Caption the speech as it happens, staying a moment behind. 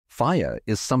Fire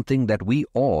is something that we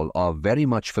all are very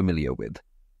much familiar with.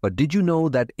 But did you know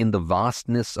that in the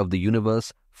vastness of the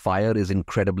universe, fire is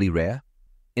incredibly rare?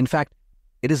 In fact,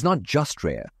 it is not just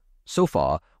rare. So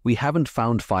far, we haven't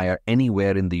found fire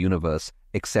anywhere in the universe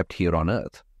except here on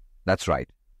Earth. That's right.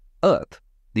 Earth,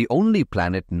 the only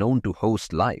planet known to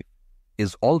host life,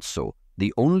 is also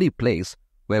the only place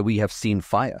where we have seen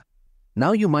fire.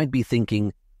 Now you might be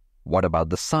thinking, what about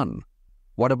the sun?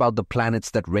 What about the planets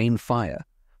that rain fire?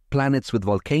 Planets with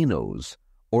volcanoes,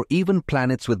 or even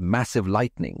planets with massive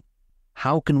lightning?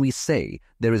 How can we say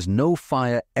there is no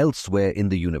fire elsewhere in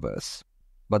the universe?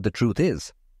 But the truth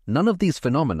is, none of these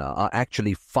phenomena are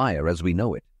actually fire as we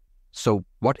know it. So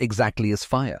what exactly is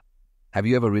fire? Have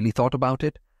you ever really thought about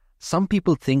it? Some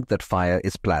people think that fire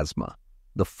is plasma,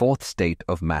 the fourth state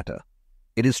of matter.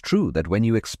 It is true that when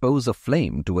you expose a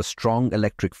flame to a strong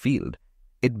electric field,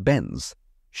 it bends,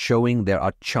 showing there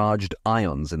are charged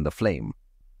ions in the flame.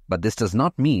 But this does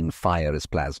not mean fire is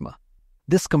plasma.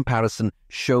 This comparison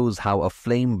shows how a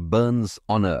flame burns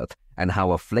on Earth and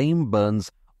how a flame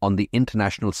burns on the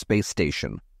International Space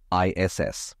Station,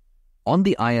 ISS. On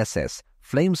the ISS,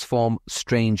 flames form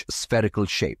strange spherical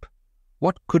shape.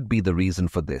 What could be the reason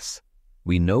for this?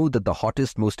 We know that the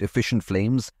hottest, most efficient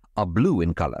flames are blue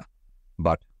in color.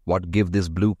 But what gives this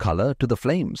blue color to the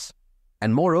flames?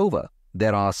 And moreover,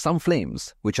 there are some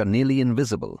flames which are nearly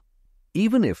invisible.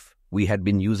 Even if we had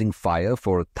been using fire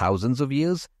for thousands of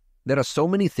years, there are so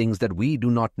many things that we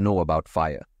do not know about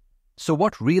fire. So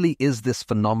what really is this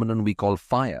phenomenon we call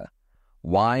fire?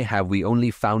 Why have we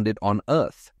only found it on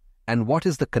Earth? And what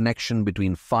is the connection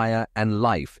between fire and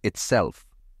life itself?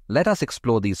 Let us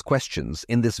explore these questions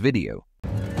in this video.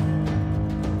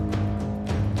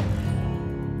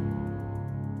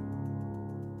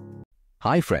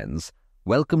 Hi friends,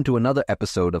 welcome to another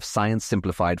episode of Science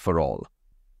Simplified for All.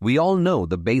 We all know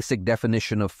the basic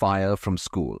definition of fire from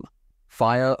school.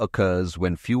 Fire occurs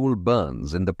when fuel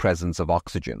burns in the presence of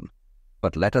oxygen.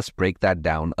 But let us break that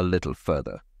down a little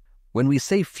further. When we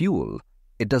say fuel,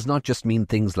 it does not just mean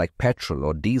things like petrol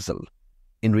or diesel.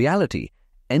 In reality,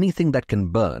 anything that can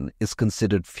burn is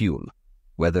considered fuel,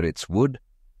 whether it's wood,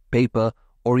 paper,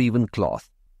 or even cloth.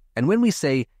 And when we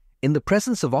say, in the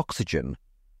presence of oxygen,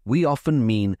 we often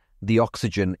mean the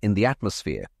oxygen in the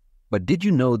atmosphere. But did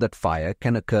you know that fire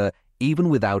can occur even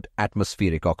without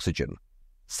atmospheric oxygen?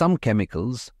 Some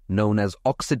chemicals, known as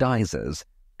oxidizers,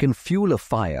 can fuel a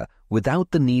fire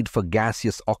without the need for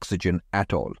gaseous oxygen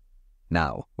at all.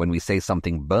 Now, when we say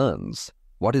something burns,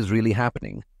 what is really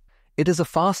happening? It is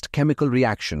a fast chemical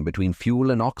reaction between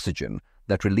fuel and oxygen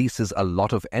that releases a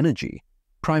lot of energy,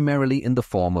 primarily in the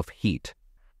form of heat.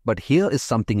 But here is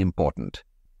something important.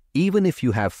 Even if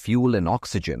you have fuel and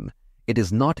oxygen, it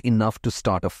is not enough to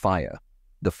start a fire.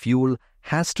 The fuel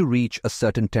has to reach a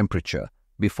certain temperature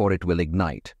before it will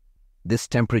ignite. This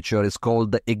temperature is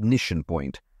called the ignition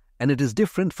point, and it is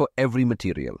different for every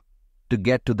material. To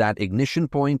get to that ignition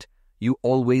point, you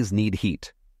always need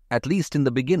heat, at least in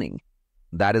the beginning.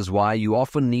 That is why you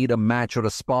often need a match or a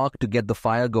spark to get the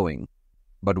fire going.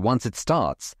 But once it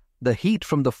starts, the heat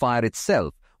from the fire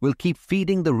itself will keep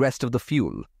feeding the rest of the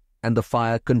fuel, and the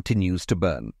fire continues to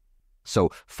burn.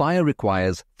 So, fire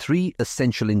requires three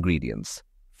essential ingredients: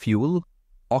 fuel,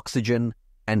 oxygen,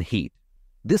 and heat.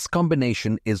 This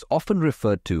combination is often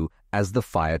referred to as the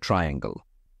fire triangle.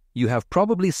 You have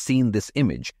probably seen this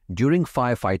image during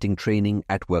firefighting training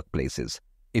at workplaces.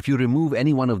 If you remove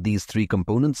any one of these three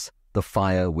components, the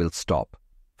fire will stop.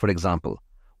 For example,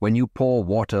 when you pour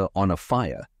water on a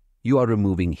fire, you are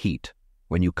removing heat.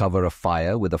 When you cover a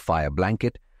fire with a fire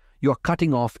blanket, you are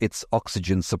cutting off its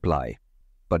oxygen supply.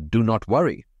 But do not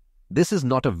worry. This is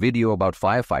not a video about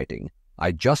firefighting.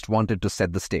 I just wanted to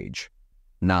set the stage.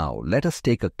 Now, let us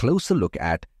take a closer look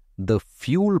at the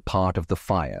fuel part of the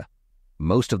fire.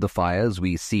 Most of the fires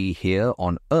we see here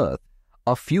on Earth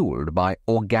are fueled by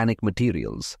organic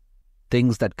materials,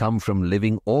 things that come from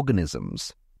living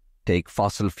organisms. Take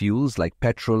fossil fuels like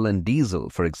petrol and diesel,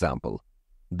 for example.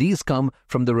 These come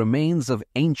from the remains of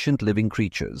ancient living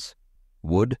creatures.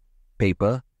 Wood,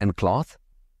 paper, and cloth,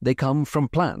 they come from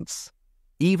plants.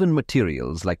 Even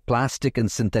materials like plastic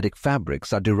and synthetic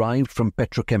fabrics are derived from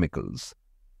petrochemicals,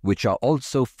 which are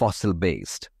also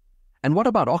fossil-based. And what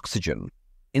about oxygen?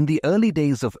 In the early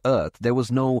days of Earth, there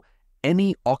was no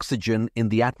any oxygen in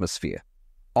the atmosphere.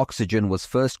 Oxygen was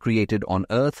first created on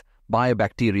Earth by a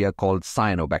bacteria called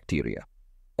cyanobacteria.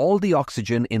 All the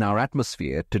oxygen in our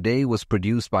atmosphere today was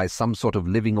produced by some sort of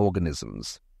living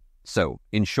organisms. So,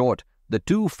 in short, the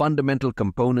two fundamental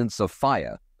components of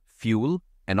fire, fuel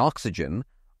and oxygen,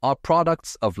 are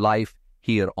products of life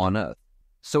here on Earth.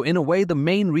 So in a way, the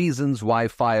main reasons why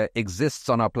fire exists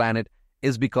on our planet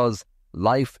is because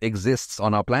life exists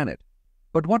on our planet.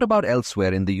 But what about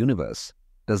elsewhere in the universe?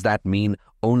 Does that mean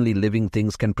only living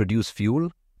things can produce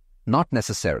fuel? Not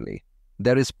necessarily.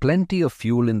 There is plenty of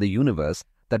fuel in the universe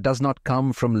that does not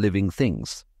come from living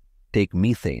things. Take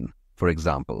methane, for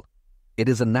example. It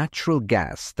is a natural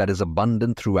gas that is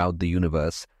abundant throughout the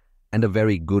universe and a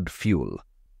very good fuel.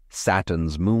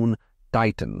 Saturn's moon,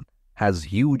 Titan, has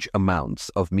huge amounts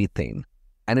of methane,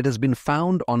 and it has been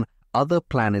found on other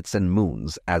planets and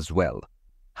moons as well.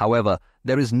 However,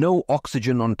 there is no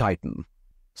oxygen on Titan.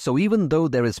 So even though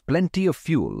there is plenty of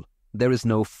fuel, there is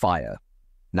no fire.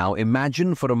 Now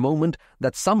imagine for a moment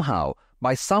that somehow,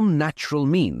 by some natural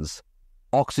means,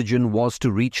 oxygen was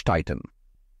to reach Titan,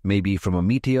 maybe from a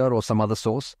meteor or some other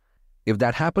source. If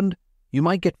that happened, you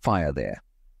might get fire there,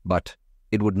 but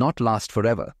it would not last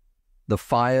forever. The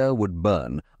fire would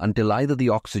burn until either the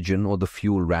oxygen or the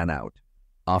fuel ran out.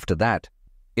 After that,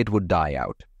 it would die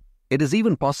out. It is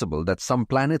even possible that some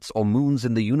planets or moons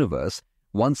in the universe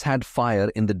once had fire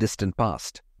in the distant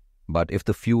past. But if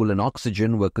the fuel and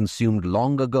oxygen were consumed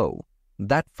long ago,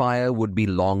 that fire would be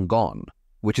long gone,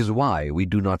 which is why we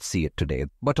do not see it today.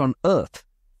 But on Earth,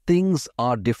 things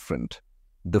are different.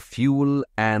 The fuel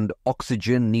and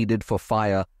oxygen needed for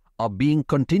fire are being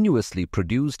continuously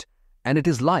produced, and it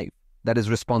is life that is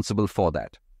responsible for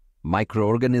that.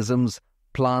 Microorganisms,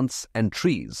 plants, and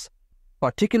trees,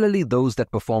 particularly those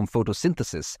that perform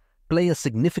photosynthesis, play a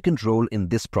significant role in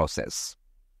this process.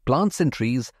 Plants and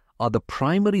trees are the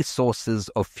primary sources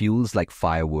of fuels like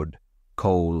firewood,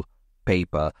 coal,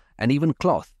 paper, and even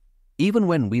cloth. Even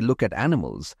when we look at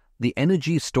animals, the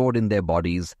energy stored in their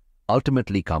bodies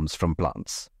ultimately comes from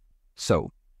plants.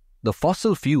 So, the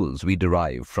fossil fuels we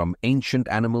derive from ancient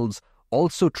animals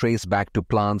also trace back to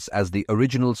plants as the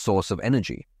original source of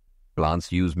energy.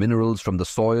 Plants use minerals from the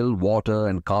soil, water,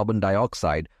 and carbon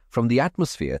dioxide from the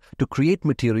atmosphere to create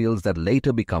materials that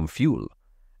later become fuel.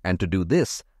 And to do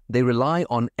this, they rely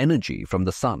on energy from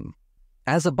the sun.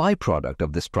 As a byproduct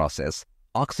of this process,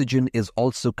 oxygen is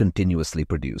also continuously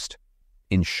produced.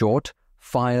 In short,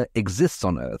 fire exists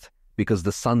on Earth because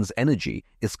the sun's energy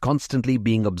is constantly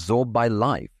being absorbed by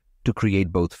life to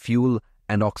create both fuel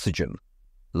and oxygen.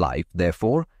 Life,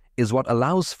 therefore, is what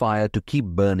allows fire to keep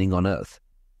burning on Earth.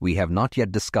 We have not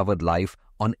yet discovered life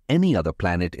on any other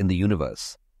planet in the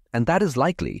universe, and that is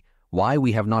likely why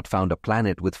we have not found a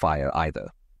planet with fire either.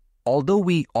 Although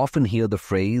we often hear the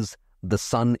phrase, "the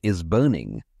sun is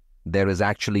burning," there is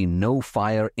actually no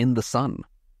fire in the sun.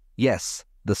 Yes,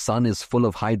 the sun is full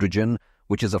of hydrogen,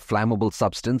 which is a flammable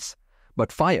substance,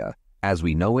 but fire, as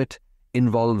we know it,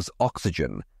 involves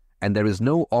oxygen, and there is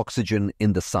no oxygen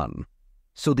in the sun.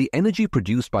 So the energy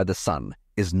produced by the sun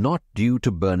is not due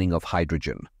to burning of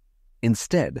hydrogen.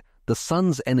 Instead, the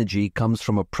sun's energy comes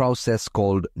from a process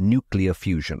called nuclear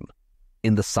fusion.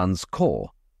 In the sun's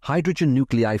core, hydrogen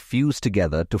nuclei fuse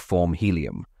together to form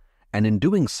helium, and in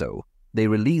doing so, they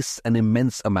release an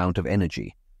immense amount of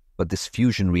energy. But this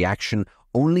fusion reaction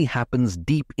only happens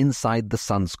deep inside the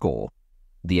sun's core.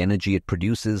 The energy it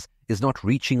produces is not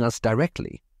reaching us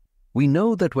directly. We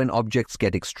know that when objects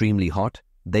get extremely hot,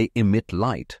 they emit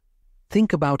light.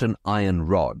 Think about an iron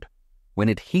rod. When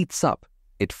it heats up,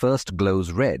 it first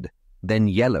glows red, then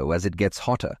yellow as it gets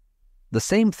hotter. The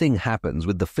same thing happens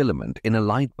with the filament in a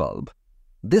light bulb.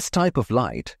 This type of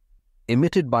light,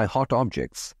 emitted by hot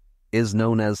objects, is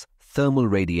known as thermal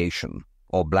radiation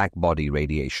or blackbody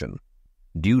radiation.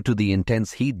 Due to the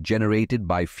intense heat generated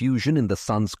by fusion in the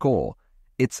sun's core,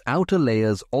 its outer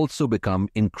layers also become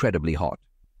incredibly hot.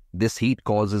 This heat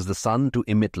causes the sun to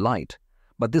emit light,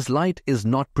 but this light is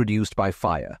not produced by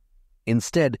fire.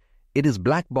 Instead, it is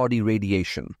blackbody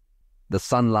radiation. The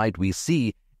sunlight we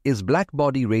see is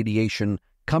blackbody radiation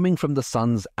coming from the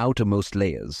sun's outermost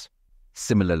layers.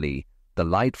 Similarly, the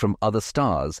light from other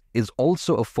stars is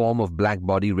also a form of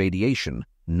blackbody radiation,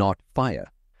 not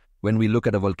fire. When we look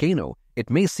at a volcano, it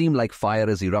may seem like fire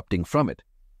is erupting from it,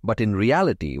 but in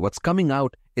reality, what's coming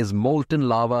out is molten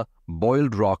lava,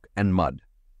 boiled rock, and mud.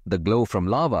 The glow from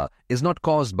lava is not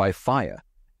caused by fire.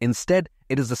 Instead,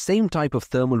 it is the same type of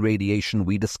thermal radiation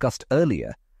we discussed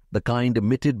earlier, the kind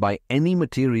emitted by any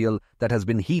material that has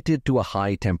been heated to a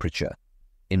high temperature.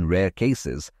 In rare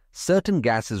cases, certain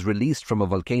gases released from a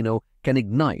volcano can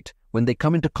ignite when they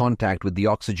come into contact with the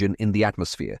oxygen in the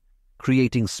atmosphere,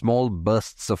 creating small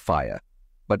bursts of fire.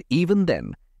 But even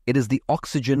then, it is the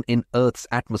oxygen in Earth's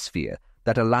atmosphere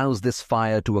that allows this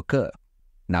fire to occur.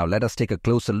 Now let us take a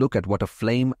closer look at what a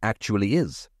flame actually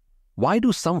is. Why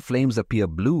do some flames appear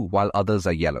blue while others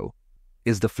are yellow?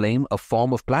 Is the flame a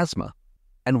form of plasma?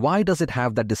 And why does it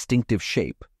have that distinctive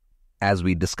shape? As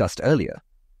we discussed earlier,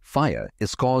 fire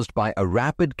is caused by a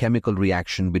rapid chemical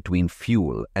reaction between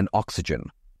fuel and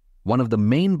oxygen. One of the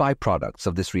main byproducts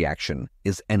of this reaction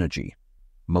is energy,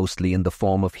 mostly in the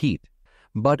form of heat.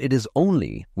 But it is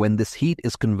only when this heat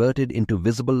is converted into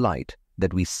visible light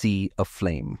that we see a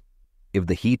flame. If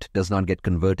the heat does not get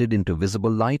converted into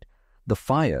visible light, the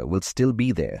fire will still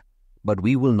be there, but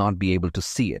we will not be able to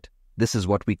see it. This is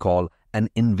what we call an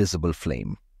invisible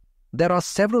flame. There are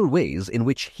several ways in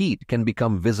which heat can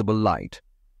become visible light.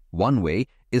 One way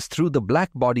is through the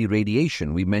blackbody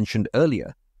radiation we mentioned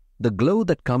earlier, the glow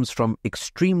that comes from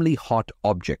extremely hot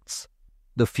objects.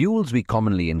 The fuels we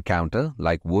commonly encounter,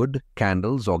 like wood,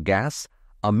 candles, or gas,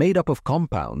 are made up of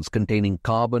compounds containing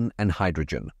carbon and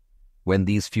hydrogen. When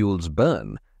these fuels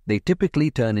burn, they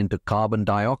typically turn into carbon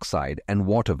dioxide and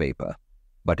water vapor.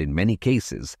 But in many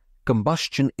cases,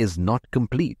 combustion is not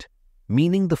complete,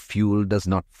 meaning the fuel does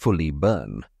not fully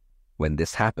burn. When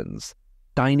this happens,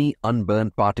 tiny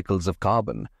unburned particles of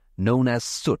carbon, known as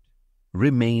soot,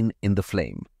 remain in the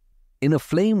flame. In a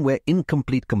flame where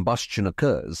incomplete combustion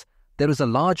occurs, there is a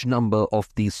large number of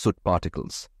these soot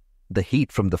particles. The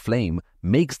heat from the flame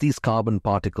makes these carbon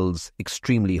particles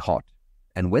extremely hot,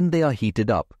 and when they are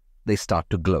heated up, they start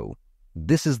to glow.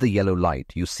 This is the yellow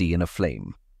light you see in a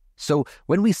flame. So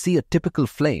when we see a typical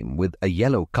flame with a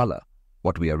yellow color,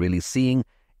 what we are really seeing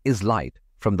is light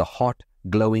from the hot,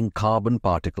 glowing carbon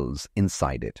particles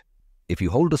inside it. If you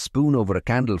hold a spoon over a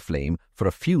candle flame for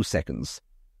a few seconds,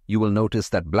 you will notice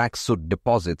that black soot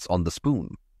deposits on the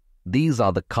spoon. These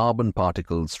are the carbon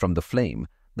particles from the flame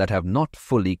that have not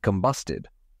fully combusted.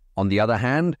 On the other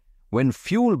hand, when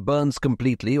fuel burns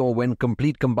completely or when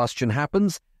complete combustion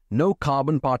happens, no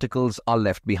carbon particles are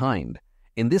left behind.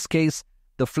 In this case,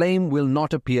 the flame will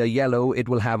not appear yellow, it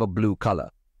will have a blue color.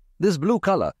 This blue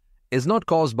color is not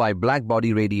caused by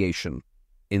blackbody radiation.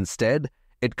 Instead,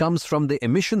 it comes from the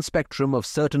emission spectrum of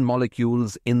certain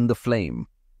molecules in the flame,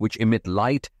 which emit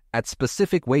light at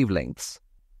specific wavelengths.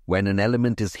 When an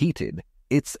element is heated,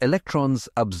 its electrons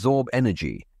absorb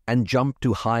energy and jump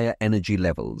to higher energy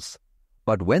levels.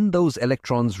 But when those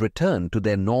electrons return to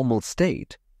their normal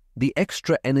state, the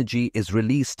extra energy is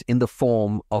released in the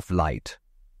form of light.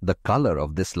 The color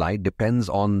of this light depends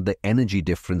on the energy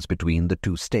difference between the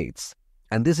two states,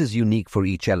 and this is unique for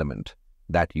each element.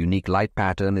 That unique light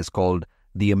pattern is called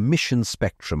the emission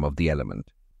spectrum of the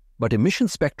element. But emission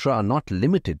spectra are not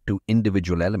limited to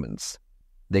individual elements.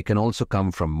 They can also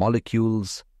come from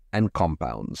molecules and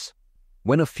compounds.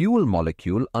 When a fuel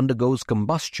molecule undergoes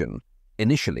combustion,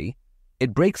 initially,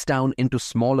 it breaks down into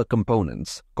smaller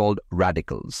components called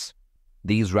radicals.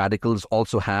 These radicals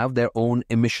also have their own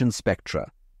emission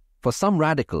spectra. For some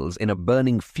radicals in a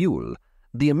burning fuel,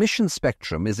 the emission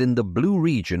spectrum is in the blue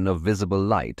region of visible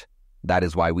light. That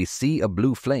is why we see a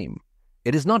blue flame.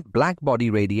 It is not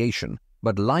blackbody radiation,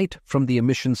 but light from the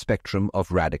emission spectrum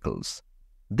of radicals.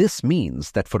 This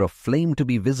means that for a flame to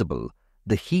be visible,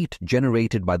 the heat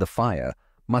generated by the fire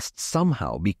must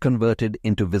somehow be converted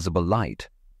into visible light.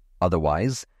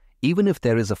 Otherwise, even if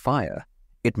there is a fire,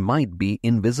 it might be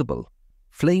invisible.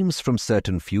 Flames from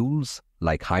certain fuels,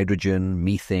 like hydrogen,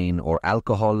 methane, or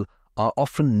alcohol, are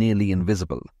often nearly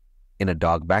invisible. In a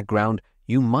dark background,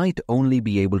 you might only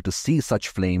be able to see such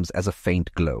flames as a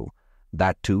faint glow,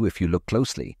 that too if you look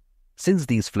closely. Since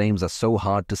these flames are so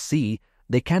hard to see,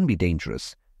 they can be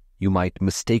dangerous. You might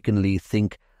mistakenly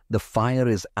think the fire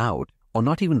is out or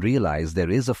not even realize there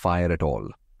is a fire at all.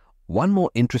 One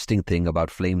more interesting thing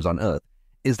about flames on Earth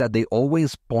is that they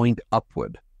always point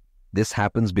upward. This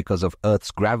happens because of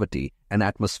Earth's gravity and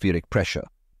atmospheric pressure.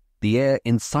 The air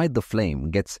inside the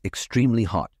flame gets extremely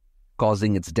hot,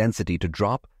 causing its density to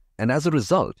drop, and as a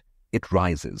result, it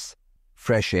rises.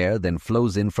 Fresh air then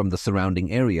flows in from the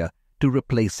surrounding area to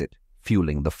replace it,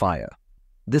 fueling the fire.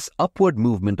 This upward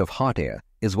movement of hot air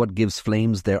is what gives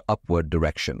flames their upward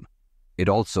direction. It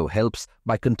also helps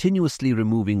by continuously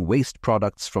removing waste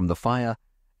products from the fire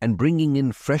and bringing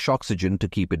in fresh oxygen to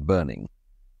keep it burning.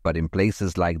 But in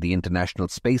places like the International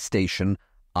Space Station,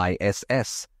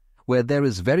 ISS, where there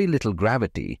is very little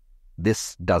gravity,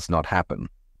 this does not happen.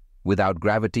 Without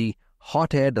gravity,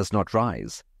 hot air does not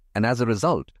rise, and as a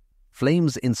result,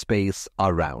 flames in space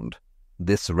are round.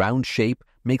 This round shape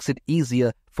makes it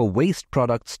easier for waste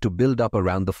products to build up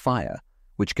around the fire,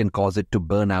 which can cause it to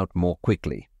burn out more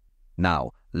quickly.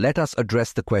 Now, let us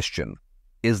address the question,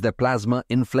 is there plasma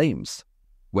in flames?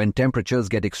 When temperatures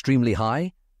get extremely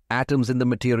high, atoms in the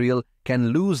material can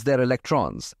lose their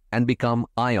electrons and become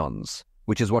ions,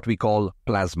 which is what we call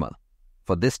plasma.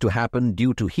 For this to happen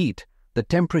due to heat, the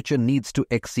temperature needs to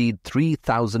exceed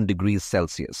 3000 degrees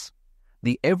Celsius.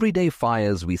 The everyday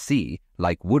fires we see,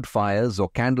 like wood fires or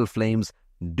candle flames,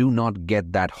 do not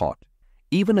get that hot.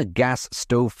 Even a gas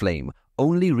stove flame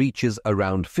only reaches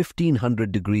around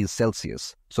 1500 degrees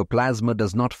Celsius, so plasma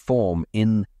does not form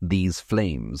in these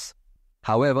flames.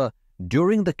 However,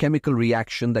 during the chemical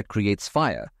reaction that creates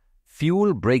fire,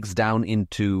 fuel breaks down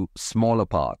into smaller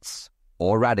parts,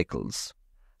 or radicals.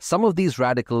 Some of these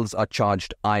radicals are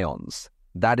charged ions.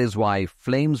 That is why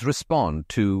flames respond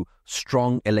to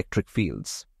strong electric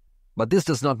fields. But this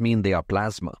does not mean they are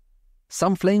plasma.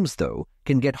 Some flames, though,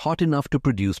 can get hot enough to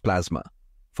produce plasma.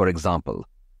 For example,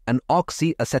 an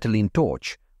oxyacetylene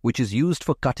torch, which is used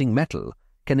for cutting metal,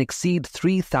 can exceed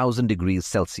 3000 degrees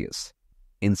Celsius.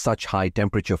 In such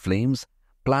high-temperature flames,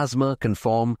 plasma can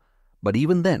form, but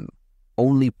even then,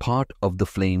 only part of the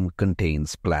flame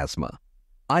contains plasma.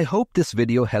 I hope this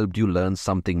video helped you learn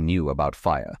something new about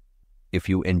fire. If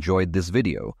you enjoyed this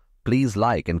video, please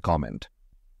like and comment.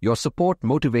 Your support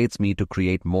motivates me to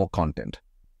create more content.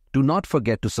 Do not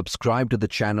forget to subscribe to the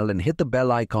channel and hit the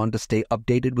bell icon to stay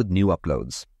updated with new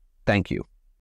uploads. Thank you.